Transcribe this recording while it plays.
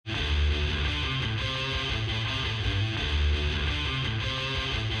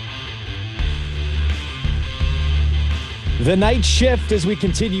The night shift as we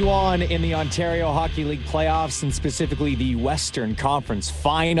continue on in the Ontario Hockey League playoffs and specifically the Western Conference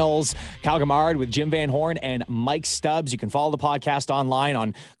Finals. Grimard with Jim Van Horne and Mike Stubbs. You can follow the podcast online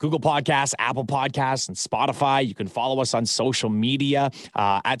on Google Podcasts, Apple Podcasts, and Spotify. You can follow us on social media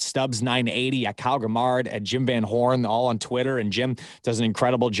at Stubbs980, at Grimard, at Jim Van Horne, all on Twitter. And Jim does an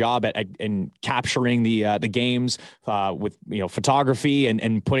incredible job at capturing the games with photography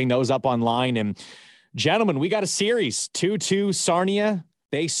and putting those up online. And gentlemen, we got a series, 2-2 Sarnia.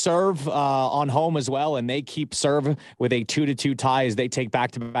 They serve on home as well, and they keep serve with a 2-2 tie as they take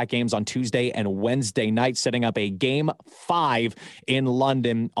back-to-back games on Tuesday and Wednesday night, setting up a Game 5 in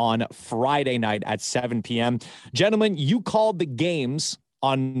London on Friday night at 7 p.m. Gentlemen, you called the games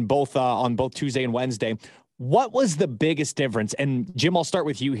on both Tuesday and Wednesday. What was the biggest difference? And Jim, I'll start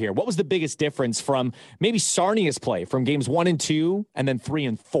with you here. What was the biggest difference from maybe Sarnia's play from games 1 and 2 and then 3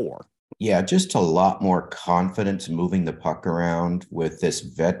 and 4? Yeah, just a lot more confidence moving the puck around with this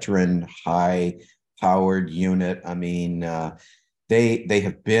veteran, high-powered unit. I mean, they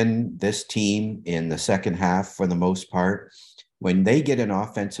have been this team in the second half for the most part. When they get an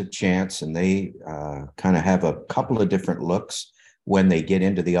offensive chance and they kind of have a couple of different looks when they get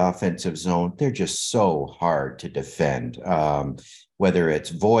into the offensive zone, they're just so hard to defend. Whether it's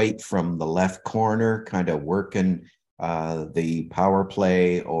Voigt from the left corner kind of working the power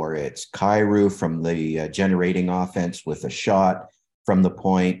play, or it's Kyrou from the generating offense with a shot from the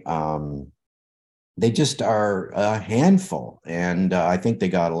point. They just are a handful. And I think they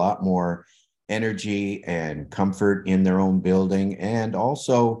got a lot more energy and comfort in their own building. And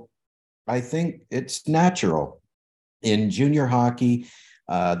also, I think it's natural in junior hockey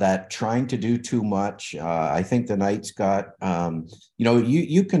that trying to do too much. I think the Knights got,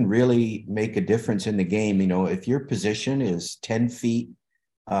 you can really make a difference in the game. If your position is 10 feet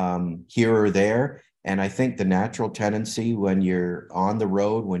here or there, and I think the natural tendency when you're on the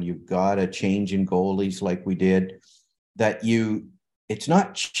road, when you've got a change in goalies like we did, that it's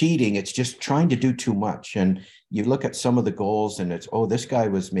not cheating, it's just trying to do too much. And you look at some of the goals and it's, this guy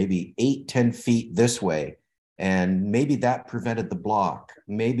was maybe 8-10 feet this way. And maybe that prevented the block.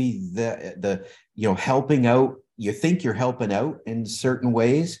 Maybe the helping out, you think you're helping out in certain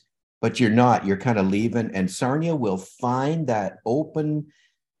ways, but you're not. You're kind of leaving. And Sarnia will find that open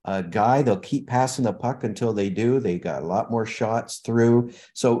guy. They'll keep passing the puck until they do. They got a lot more shots through.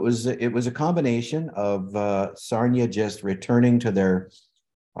 So it was a combination of Sarnia just returning to their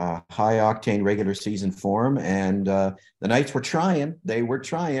high-octane regular season form, and the Knights were trying. They were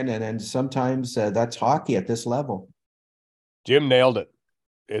trying, and sometimes that's hockey at this level. Jim nailed it.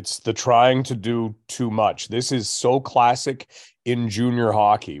 It's the trying to do too much. This is so classic in junior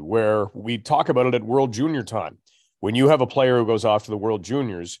hockey, where we talk about it at World Junior time. When you have a player who goes off to the World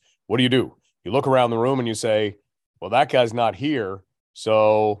Juniors, what do? You look around the room and you say, well, that guy's not here,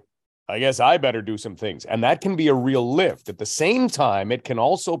 so I guess I better do some things. And that can be a real lift. At the same time, it can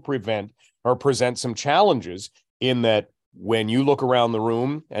also present some challenges in that when you look around the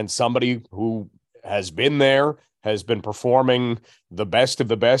room and somebody who has been there, has been performing the best of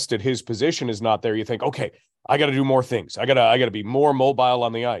the best at his position is not there, you think, okay, I got to do more things. I got to be more mobile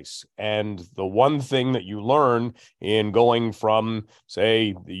on the ice. And the one thing that you learn in going from,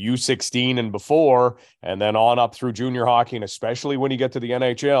 say, the U16 and before, and then on up through junior hockey, and especially when you get to the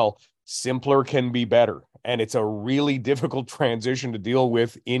NHL, simpler can be better. And it's a really difficult transition to deal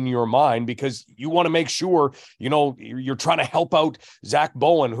with in your mind, because you want to make sure, you're trying to help out Zach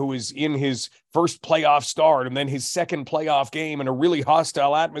Bowen, who is in his first playoff start and then his second playoff game in a really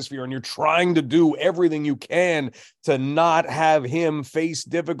hostile atmosphere. And you're trying to do everything you can to not have him face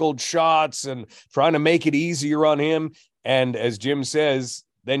difficult shots and trying to make it easier on him. And as Jim says,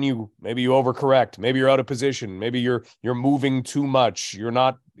 then maybe you overcorrect. Maybe you're out of position. Maybe you're moving too much. You're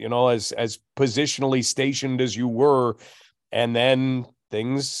not, as positionally stationed as you were. And then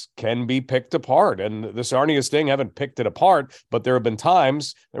things can be picked apart. And the Sarnia Sting haven't picked it apart, but there have been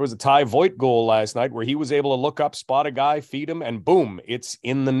times. There was a Ty Voigt goal last night where he was able to look up, spot a guy, feed him, and boom, it's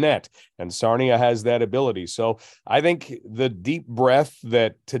in the net. And Sarnia has that ability. So I think the deep breath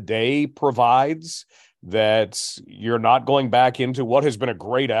that today provides, that you're not going back into what has been a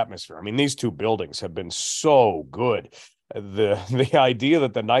great atmosphere. I mean, these two buildings have been so good. The idea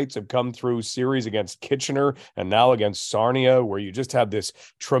that the Knights have come through series against Kitchener and now against Sarnia, where you just have this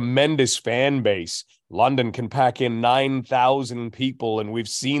tremendous fan base. London can pack in 9,000 people, and we've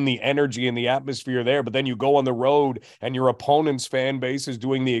seen the energy and the atmosphere there. But then you go on the road and your opponent's fan base is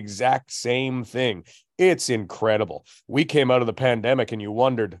doing the exact same thing. It's incredible. We came out of the pandemic and you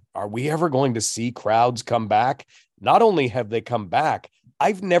wondered, are we ever going to see crowds come back? Not only have they come back,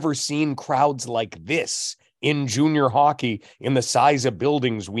 I've never seen crowds like this in junior hockey in the size of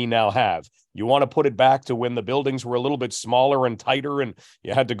buildings we now have. You want to put it back to when the buildings were a little bit smaller and tighter, and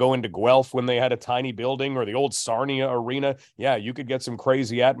you had to go into Guelph when they had a tiny building, or the old Sarnia arena. Yeah, you could get some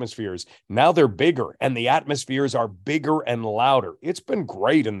crazy atmospheres. Now they're bigger, and the atmospheres are bigger and louder. It's been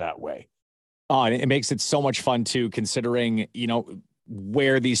great in that way. Oh, and it makes it so much fun too, considering,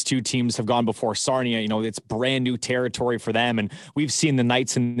 where these two teams have gone before. Sarnia, it's brand new territory for them. And we've seen the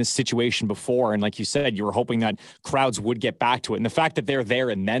Knights in this situation before. And like you said, you were hoping that crowds would get back to it. And the fact that they're there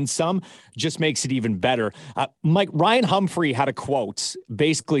and then some just makes it even better. Mike, Ryan Humphrey had a quote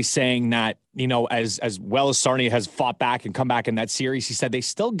basically saying that, as well as Sarnia has fought back and come back in that series, he said they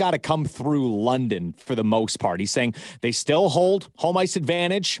still got to come through London for the most part. He's saying they still hold home ice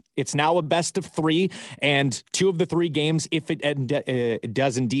advantage. It's now a best of 3, and 2 of the 3 games, if it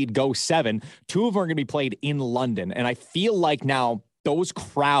does indeed go 7, 2 of them are going to be played in London. And I feel like now those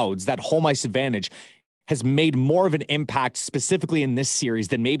crowds, that home ice advantage, has made more of an impact specifically in this series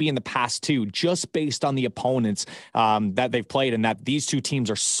than maybe in the past 2, just based on the opponents that they've played, and that these two teams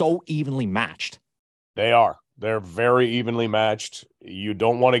are so evenly matched. They are. They're very evenly matched. You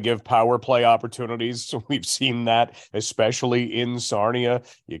don't want to give power play opportunities. So we've seen that, especially in Sarnia.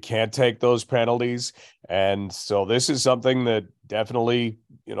 You can't take those penalties. And so this is something that definitely,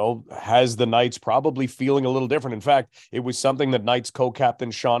 has the Knights probably feeling a little different. In fact, it was something that Knights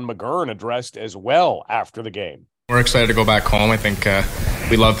co-captain Sean McGurn addressed as well after the game. We're excited to go back home. I think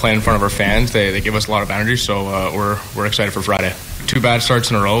we love playing in front of our fans. They give us a lot of energy, so we're excited for Friday. 2 bad starts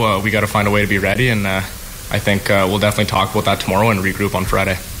in a row. We got to find a way to be ready, and I think we'll definitely talk about that tomorrow and regroup on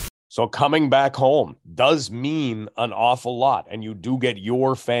Friday. So coming back home does mean an awful lot, and you do get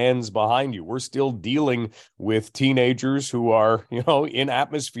your fans behind you. We're still dealing with teenagers who are, in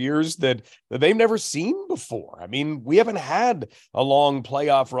atmospheres that they've never seen before. I mean, we haven't had a long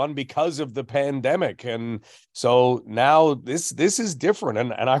playoff run because of the pandemic. And so now this is different.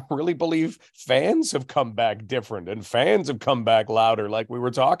 And I really believe fans have come back different, and fans have come back louder, like we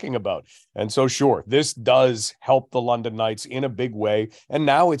were talking about. And so, sure, this does help the London Knights in a big way. And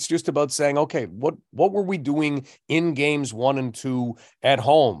now it's just about saying, okay, what were we doing in games 1 and 2 at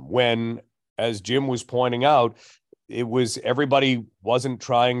home when, as Jim was pointing out, it was everybody wasn't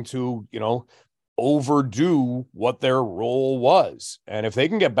trying to, overdo what their role was. And if they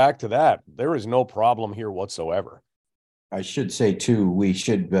can get back to that, there is no problem here whatsoever. I should say, too, we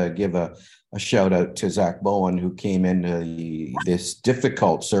should give a shout out to Zach Bowen, who came into this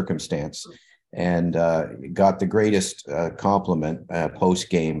difficult circumstance and got the greatest compliment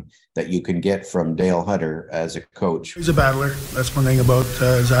post-game that you can get from Dale Hutter as a coach. He's a battler. That's one thing about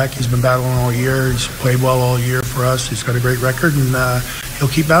Zach. He's been battling all year. He's played well all year for us. He's got a great record, and he'll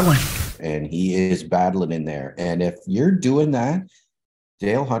keep battling. And he is battling in there. And if you're doing that,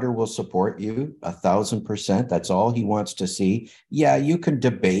 Dale Hutter will support you 1,000%. That's all he wants to see. Yeah, you can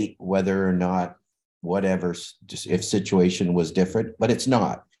debate whether or not whatever, if situation was different, but it's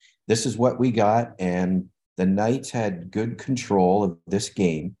not. This is what we got, and the Knights had good control of this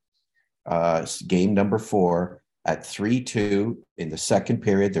game, game number 4, at 3-2 in the second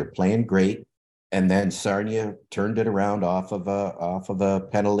period. They're playing great, and then Sarnia turned it around off of a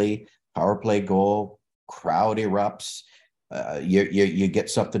penalty, power play goal. Crowd erupts. You get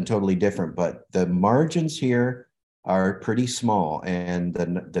something totally different, but the margins here are pretty small, and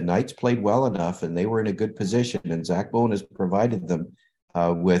the Knights played well enough, and they were in a good position, and Zach Bowen has provided them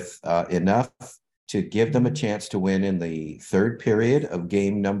with enough to give them a chance to win in the third period of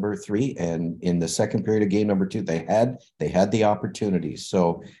game number 3, and in the second period of game number 2, they had the opportunities.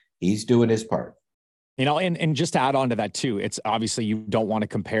 So he's doing his part. And just to add on to that too, it's obviously you don't want to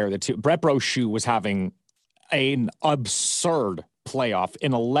compare the two. Brett Brochu was having an absurd playoff.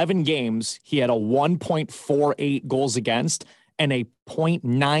 In 11 games, he had a 1.48 goals against and a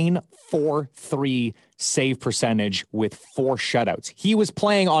 0.943 save percentage with 4 shutouts. He was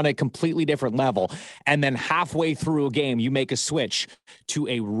playing on a completely different level. And then halfway through a game, you make a switch to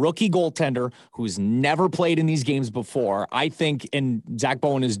a rookie goaltender who's never played in these games before. I think, and Zach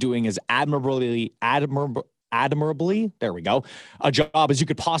Bowen is doing as admirably, there we go, a job as you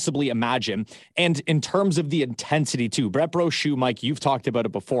could possibly imagine. And in terms of the intensity too, Brett Brochu, Mike, you've talked about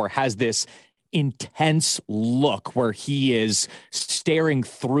it before, has this intense look where he is staring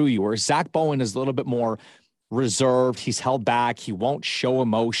through you, where Zach Bowen is a little bit more reserved. He's held back. He won't show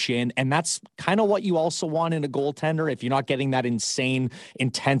emotion. And that's kind of what you also want in a goaltender if you're not getting that insane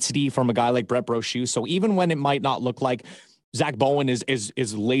intensity from a guy like Brett Brochu. So even when it might not look like Zach Bowen is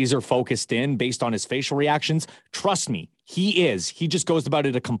laser focused in based on his facial reactions, trust me, he is. He just goes about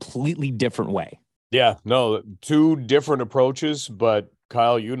it a completely different way. Yeah, no, 2 different approaches, but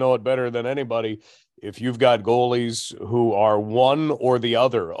Kyle, you know it better than anybody. if you've got goalies who are one or the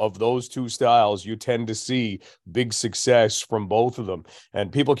other of those two styles, you tend to see big success from both of them.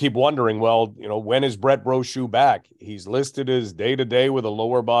 And people keep wondering, well, when is Brett Brochu back? He's listed as day-to-day with a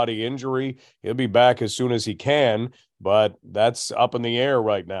lower body injury. He'll be back as soon as he can, but that's up in the air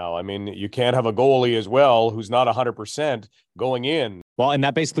right now. I mean, you can't have a goalie as well who's not 100% going in. Well, and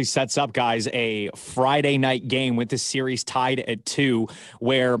that basically sets up, guys, a Friday night game with the series tied at 2,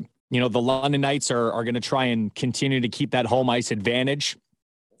 where the London Knights are going to try and continue to keep that home ice advantage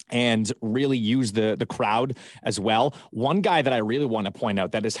and really use the crowd as well. One guy that I really want to point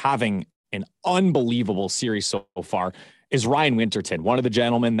out that is having an unbelievable series so far is Ryan Winterton, one of the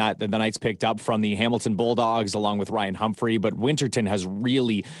gentlemen that the Knights picked up from the Hamilton Bulldogs along with Ryan Humphrey. But Winterton has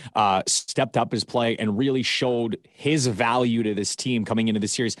really stepped up his play and really showed his value to this team coming into the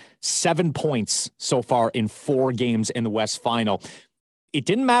series. 7 points so far in 4 games in the West Final. It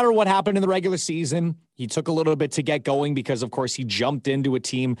didn't matter what happened in the regular season. He took a little bit to get going because, of course, he jumped into a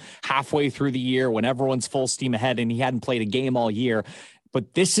team halfway through the year when everyone's full steam ahead and he hadn't played a game all year.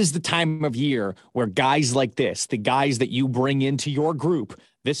 But this is the time of year where guys like this, the guys that you bring into your group,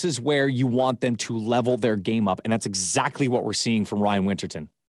 this is where you want them to level their game up. And that's exactly what we're seeing from Ryan Winterton.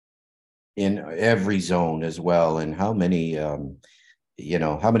 In every zone as well. And how many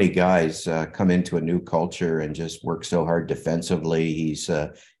guys come into a new culture and just work so hard defensively. He's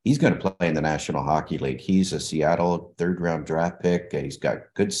going to play in the National Hockey League. He's a Seattle 3rd-round draft pick. He's got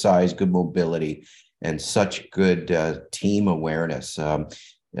good size, good mobility, and such good team awareness. A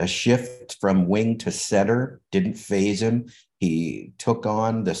shift from wing to center didn't faze him. He took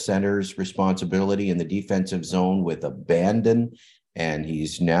on the center's responsibility in the defensive zone with abandon, and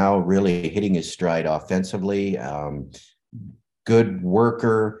he's now really hitting his stride offensively. Good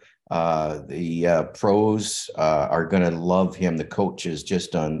worker. The pros are going to love him. The coaches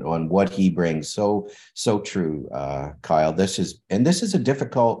just on what he brings. So true, Kyle. This is a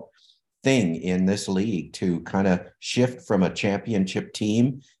difficult thing in this league to kind of shift from a championship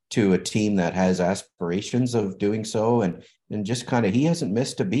team to a team that has aspirations of doing so, and just kind of he hasn't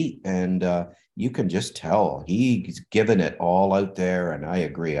missed a beat, and you can just tell he's given it all out there. And I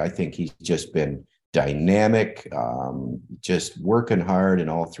agree. I think he's just been dynamic, just working hard in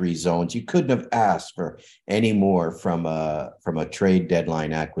all 3 zones. You couldn't have asked for any more from a trade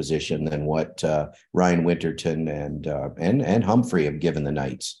deadline acquisition than what Ryan Winterton and Humphrey have given the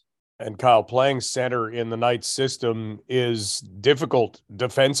Knights. And Kyle, playing center in the Knights system is difficult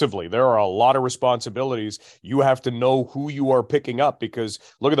defensively. There are a lot of responsibilities. You have to know who you are picking up, because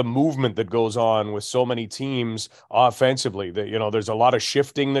look at the movement that goes on with so many teams offensively. There's a lot of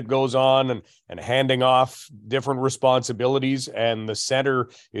shifting that goes on and handing off different responsibilities, and the center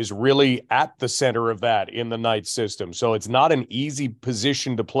is really at the center of that in the Knights system. So it's not an easy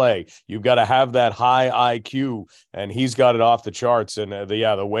position to play. You've got to have that high IQ, and he's got it off the charts. And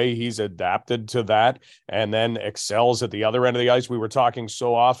the way he's adapted to that and then excels at the other end of the ice. We were talking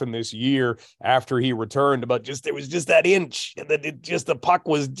so often this year after he returned about there was just that inch, and that the puck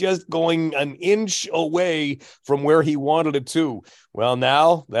was just going an inch away from where he wanted it to. Well,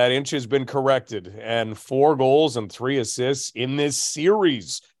 now that inch has been corrected, and 4 goals and 3 assists in this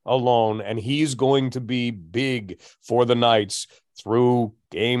series alone, and he's going to be big for the Knights through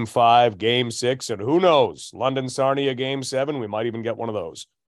Game 5, Game 6, and who knows, London Sarnia Game 7, we might even get one of those.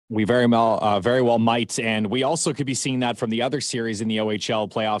 We very well might. And we also could be seeing that from the other series in the OHL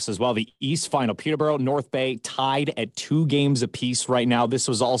playoffs as well. The East Final, Peterborough, North Bay tied at 2 games apiece right now. This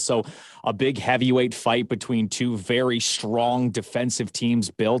was also a big heavyweight fight between 2 very strong defensive teams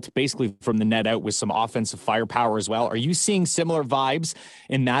built basically from the net out with some offensive firepower as well. Are you seeing similar vibes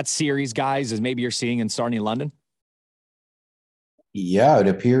in that series, guys, as maybe you're seeing in Sarnia, London? Yeah, it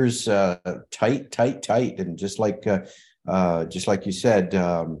appears tight. And just like you said,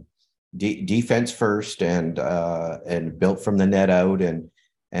 defense first and built from the net out,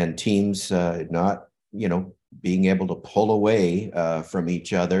 and teams not being able to pull away from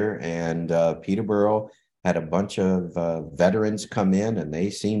each other. And Peterborough had a bunch of veterans come in, and they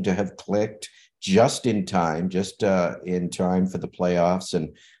seem to have clicked just in time for the playoffs,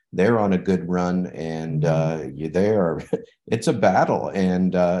 and they're on a good run. And it's a battle,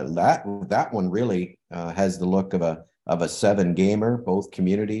 and that one really has the look of a 7-gamer. Both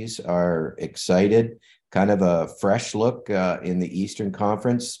communities are excited. Kind of a fresh look in the Eastern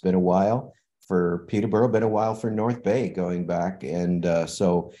Conference. It's been a while for Peterborough, been a while for North Bay going back. And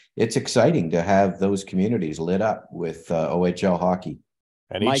so it's exciting to have those communities lit up with OHL hockey.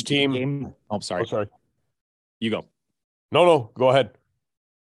 And each team... sorry. You go. No, go ahead.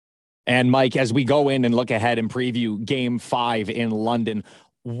 And Mike, as we go in and look ahead and preview Game 5 in London,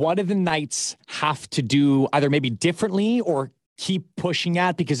 what do the Knights have to do either maybe differently or keep pushing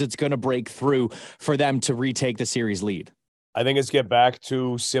at because it's going to break through for them to retake the series lead? I think it's get back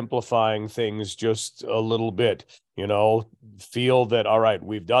to simplifying things just a little bit, feel that, all right,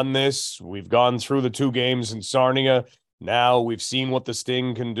 we've done this. We've gone through the 2 games in Sarnia. Now we've seen what the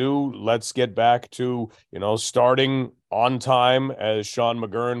Sting can do. Let's get back to, starting on time, as Sean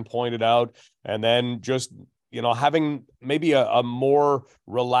McGurn pointed out, and then just, having maybe a more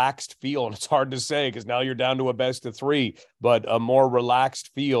relaxed feel. And it's hard to say because now you're down to a best-of-3, but a more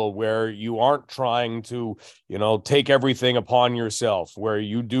relaxed feel where you aren't trying to, take everything upon yourself, where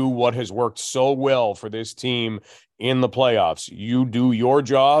you do what has worked so well for this team in the playoffs. You do your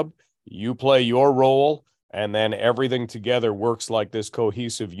job, you play your role, and then everything together works like this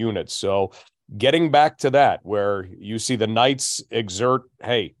cohesive unit. So getting back to that, where you see the Knights exert,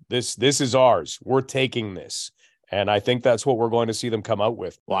 hey, this is ours. We're taking this. And I think that's what we're going to see them come out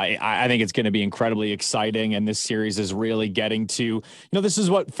with. Well, I think it's going to be incredibly exciting. And this series is really getting to, this is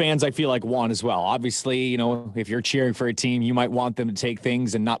what fans I feel like want as well. Obviously, if you're cheering for a team, you might want them to take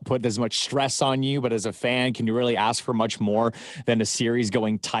things and not put as much stress on you. But as a fan, can you really ask for much more than a series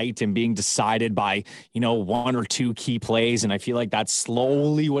going tight and being decided by, 1 or 2 key plays? And I feel like that's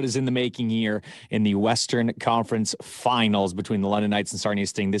slowly what is in the making here in the Western Conference Finals between the London Knights and Sarnia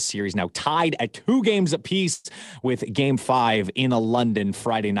Sting. This series now tied at 2 games apiece, with Game 5 in London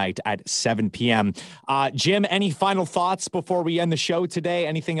Friday night at 7 p.m. Jim, any final thoughts before we end the show today?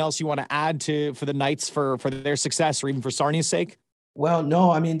 Anything else you want to add for the Knights for their success or even for Sarnia's sake? Well, no,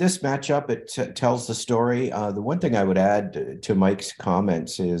 I mean, this matchup, it tells the story. The one thing I would add to Mike's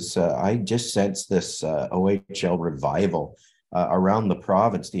comments is I just sense this OHL revival around the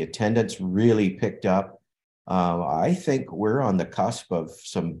province. The attendance really picked up. I think we're on the cusp of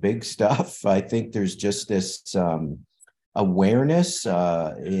some big stuff. I think there's just this awareness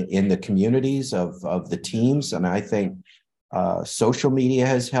in the communities of the teams. And I think social media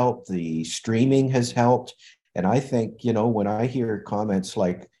has helped. The streaming has helped. And I think, when I hear comments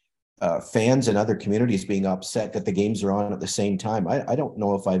like fans in other communities being upset that the games are on at the same time, I don't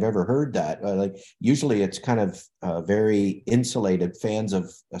know if I've ever heard that. Usually it's kind of very insulated. Fans of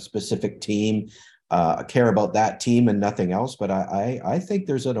a specific team care about that team and nothing else. But I think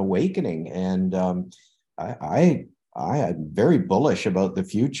there's an awakening, and I am very bullish about the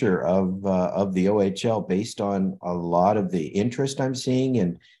future of the OHL based on a lot of the interest I'm seeing,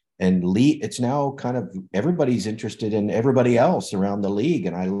 and it's now kind of everybody's interested in everybody else around the league,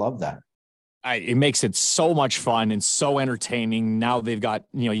 and I love that. It makes it so much fun and so entertaining. Now they've got,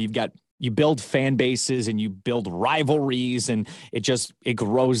 you build fan bases and you build rivalries, and it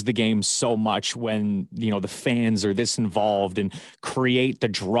grows the game so much when, the fans are this involved and create the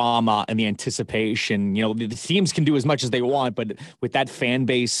drama and the anticipation. The teams can do as much as they want, but with that fan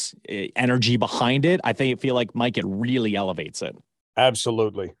base energy behind it, I feel like, Mike, it really elevates it.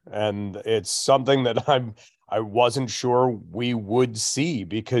 Absolutely. And it's something that I wasn't sure we would see,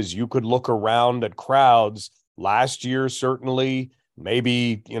 because you could look around at crowds last year, certainly,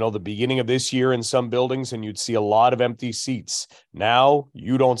 maybe, the beginning of this year in some buildings, and you'd see a lot of empty seats. Now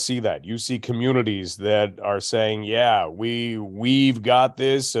you don't see that. You see communities that are saying, yeah, we've got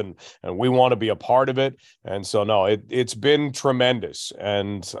this and we want to be a part of it. And so, no, it's been tremendous.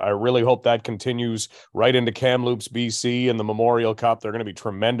 And I really hope that continues right into Kamloops, BC, and the Memorial Cup. They're going to be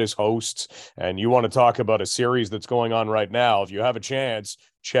tremendous hosts. And you want to talk about a series that's going on right now. If you have a chance,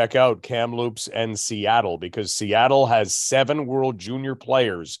 check out Kamloops and Seattle, because Seattle has 7 World Junior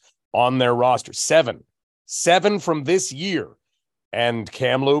players on their roster. 7 from this year. And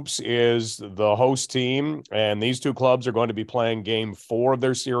Kamloops is the host team, and these 2 clubs are going to be playing Game 4 of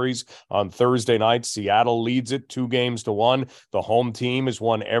their series on Thursday night. Seattle leads it 2-1. The home team has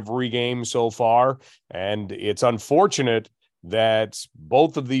won every game so far, and it's unfortunate that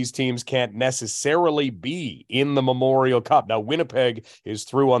both of these teams can't necessarily be in the Memorial Cup. Now, Winnipeg is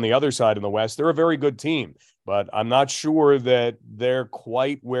through on the other side in the West. They're a very good team, but I'm not sure that they're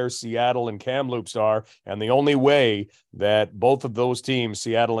quite where Seattle and Kamloops are. And the only way that both of those teams,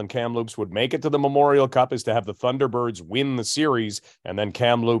 Seattle and Kamloops, would make it to the Memorial Cup is to have the Thunderbirds win the series and then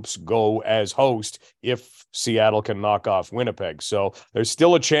Kamloops go as host if Seattle can knock off Winnipeg. So there's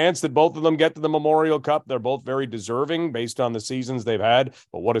still a chance that both of them get to the Memorial Cup. They're both very deserving based on the seasons they've had,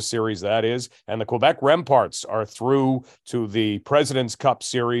 but what a series that is. And the Quebec Remparts are through to the President's Cup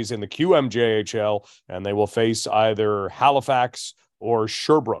series in the QMJHL, and they will face either Halifax or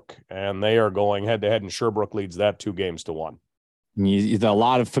Sherbrooke, and they are going head-to-head, and Sherbrooke leads that 2-1. A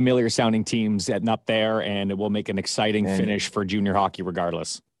lot of familiar sounding teams heading up there, and it will make an exciting finish for junior hockey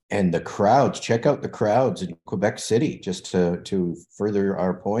regardless. And the crowds, check out the crowds in Quebec City, just to further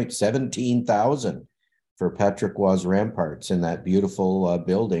our point, 17,000 for Patrick Roy's Ramparts in that beautiful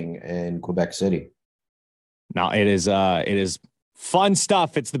building in Quebec City. Now it is fun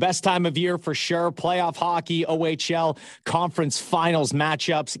stuff. It's the best time of year for sure. Playoff hockey, OHL conference finals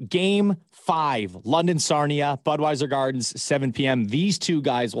matchups. Game 5, London Sarnia, Budweiser Gardens, 7 p.m. These two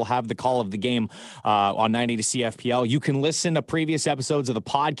guys will have the call of the game on 980 CFPL. You can listen to previous episodes of the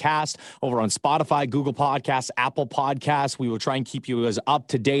podcast over on Spotify, Google Podcasts, Apple Podcasts. We will try and keep you as up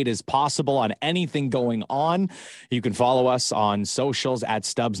to date as possible on anything going on. You can follow us on socials at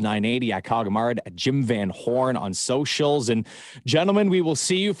Stubbs980, at Grimard, at Jim Van Horne on socials. And gentlemen, we will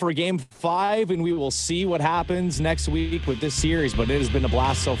see you for Game 5, and we will see what happens next week with this series. But it has been a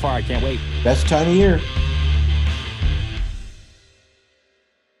blast so far. I can't wait. Best time of year.